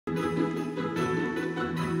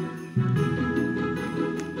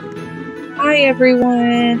Hi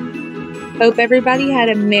everyone! Hope everybody had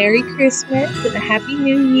a Merry Christmas and a Happy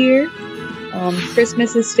New Year.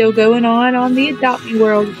 Christmas is still going on the Adopt Me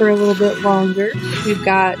World for a little bit longer. We've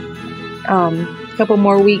got a couple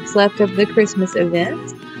more weeks left of the Christmas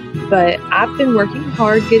event. But I've been working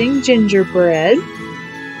hard getting gingerbread.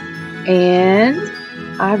 And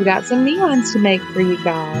I've got some neons to make for you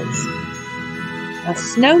guys. A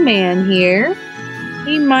snowman here.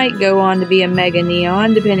 He might go on to be a mega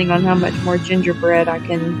neon, depending on how much more gingerbread I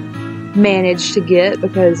can manage to get,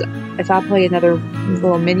 because if I play another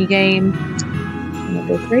little mini game, I'm gonna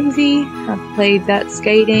go crazy. I've played that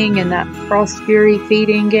skating and that Frost Fury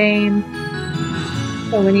feeding game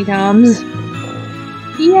so many times.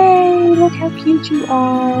 Yay! Look how cute you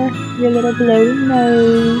are, your little blowing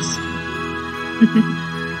nose.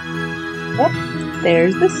 Oh,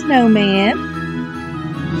 there's the snowman.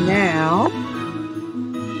 Now,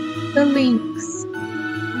 the Lynx.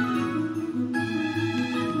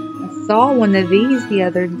 I saw one of these the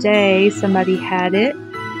other day. Somebody had it,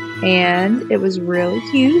 and it was really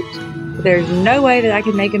cute. But there's no way that I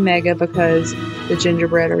can make a mega because the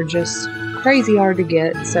gingerbread are just crazy hard to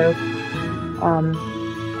get. So,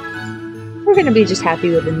 we're gonna be just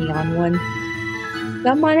happy with the neon one.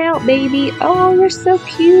 Come on out, baby. Oh, you're so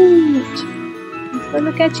cute. Let's go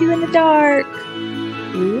look at you in the dark.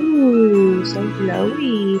 Ooh, so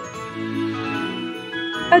glowy.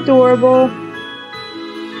 Adorable.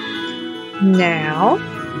 Now,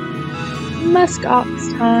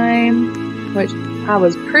 muskox time, which I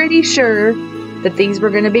was pretty sure that these were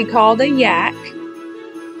going to be called a yak,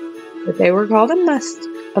 but they were called a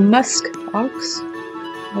musk ox,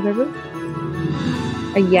 whatever.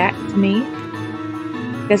 A yak to me.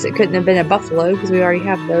 Guess it couldn't have been a buffalo because we already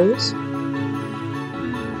have those.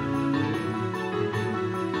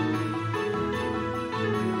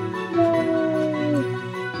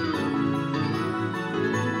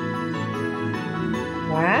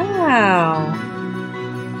 Wow,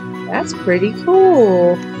 that's pretty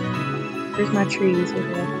cool. Where's my trees?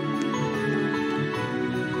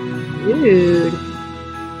 Dude,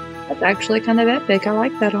 that's actually kind of epic. I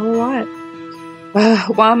like that a whole lot.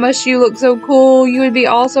 Why must you look so cool? You would be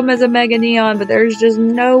awesome as a mega neon, but there's just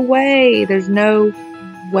no way. There's no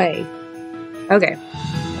way. Okay.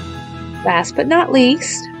 Last but not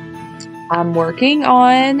least, I'm working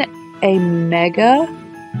on a mega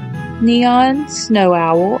neon snow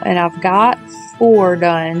owl, and I've got 4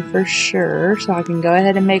 done for sure, so I can go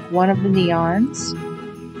ahead and make one of the neons.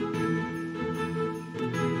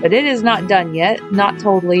 But it is not done yet, not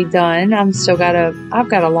totally done. I've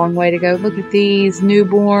got a long way to go. Look at these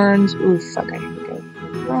newborns. Oof, okay, go.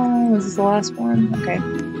 Oh, is this the last one? Okay.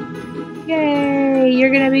 Yay, you're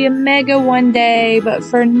gonna be a mega one day, but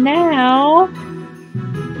for now,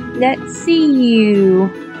 let's see you.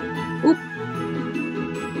 Oop.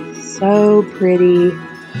 So pretty.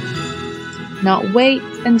 Not wait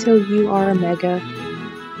until you are a mega.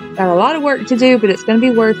 Got a lot of work to do, but it's going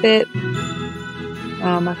to be worth it.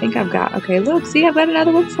 I think I've got, okay, look, see, I've got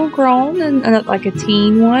another one full grown and like a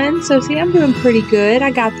teen one. So see, I'm doing pretty good. I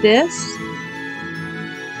got this.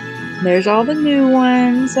 There's all the new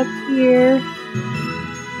ones up here.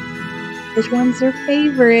 Which one's their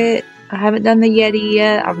favorite? I haven't done the Yeti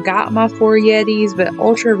yet. I've got my 4 Yetis, but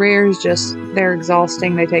ultra rares just, they're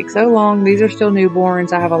exhausting. They take so long. These are still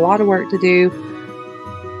newborns. I have a lot of work to do.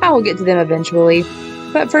 I will get to them eventually.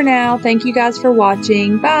 But for now, thank you guys for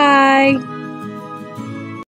watching. Bye!